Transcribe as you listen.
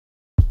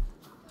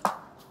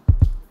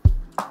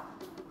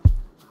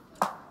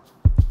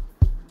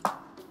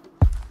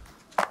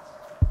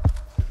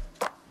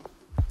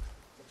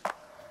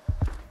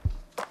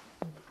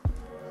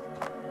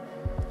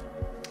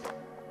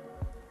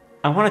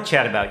I want to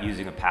chat about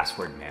using a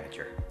password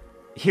manager.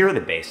 Here are the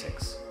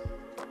basics.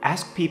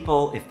 Ask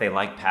people if they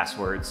like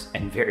passwords,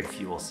 and very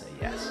few will say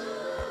yes.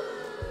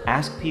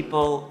 Ask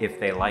people if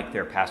they like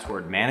their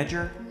password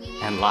manager,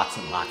 and lots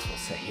will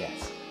say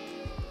yes.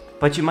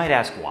 But you might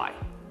ask why.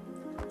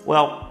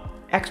 Well,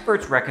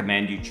 experts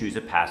recommend you choose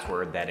a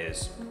password that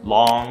is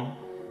long,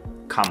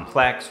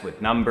 complex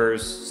with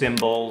numbers,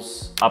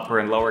 symbols, upper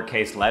and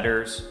lowercase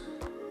letters,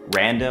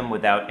 random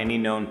without any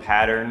known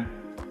pattern,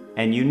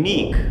 and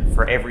unique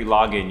for every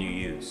login you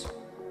use.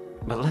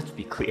 But let's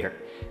be clear,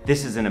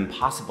 this is an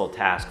impossible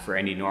task for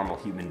any normal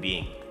human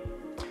being.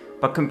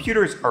 But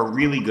computers are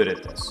really good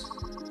at this,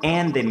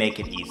 and they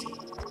make it easy.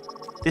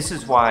 This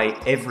is why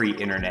every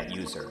internet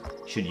user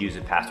should use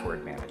a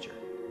password manager.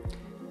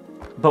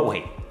 But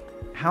wait,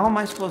 how am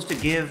I supposed to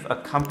give a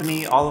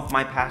company all of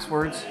my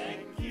passwords?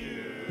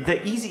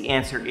 The easy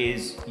answer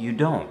is you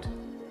don't.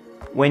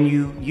 When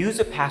you use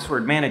a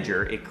password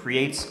manager, it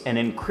creates an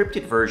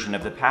encrypted version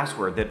of the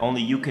password that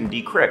only you can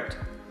decrypt.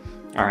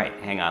 All right,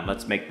 hang on,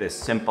 let's make this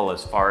simple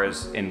as far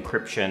as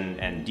encryption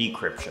and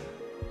decryption.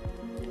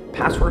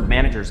 Password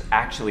managers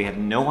actually have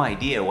no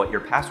idea what your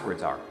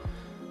passwords are.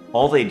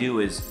 All they do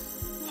is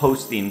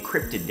host the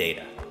encrypted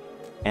data,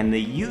 and the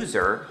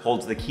user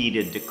holds the key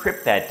to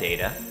decrypt that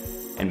data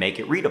and make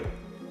it readable.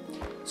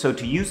 So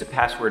to use a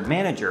password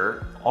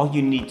manager, all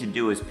you need to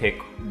do is pick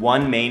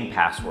one main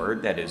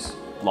password that is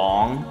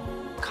long,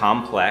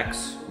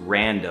 complex,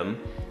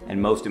 random,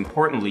 and most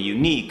importantly,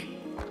 unique,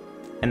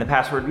 and the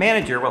password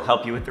manager will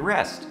help you with the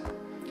rest.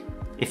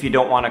 If you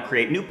don't want to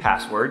create new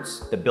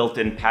passwords, the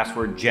built-in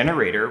password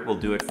generator will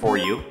do it for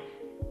you.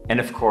 And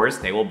of course,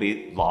 they will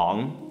be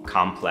long,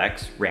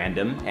 complex,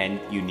 random, and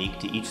unique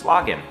to each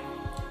login.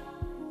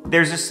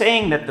 There's a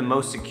saying that the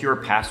most secure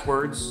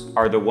passwords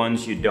are the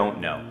ones you don't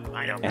know.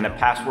 And a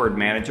password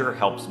manager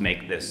helps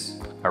make this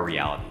a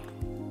reality.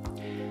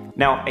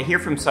 Now, I hear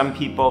from some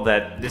people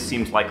that this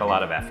seems like a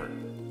lot of effort.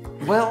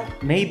 Well,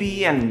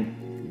 maybe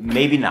and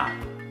maybe not.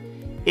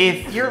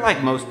 If you're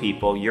like most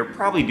people, you're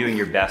probably doing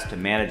your best to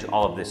manage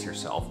all of this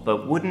yourself,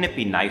 but wouldn't it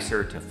be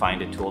nicer to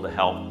find a tool to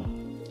help?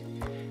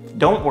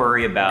 Don't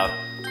worry about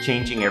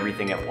changing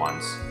everything at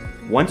once.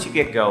 Once you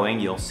get going,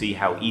 you'll see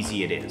how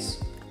easy it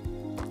is.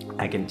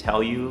 I can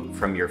tell you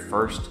from your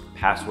first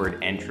password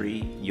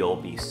entry, you'll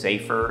be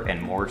safer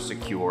and more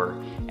secure,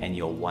 and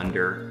you'll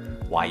wonder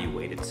why you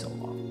waited so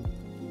long.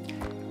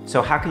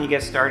 So how can you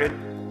get started?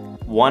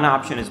 One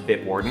option is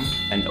Bitwarden,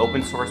 an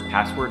open source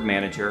password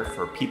manager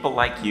for people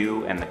like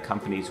you and the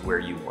companies where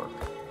you work.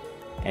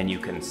 And you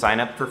can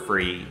sign up for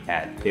free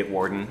at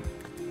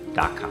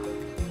bitwarden.com.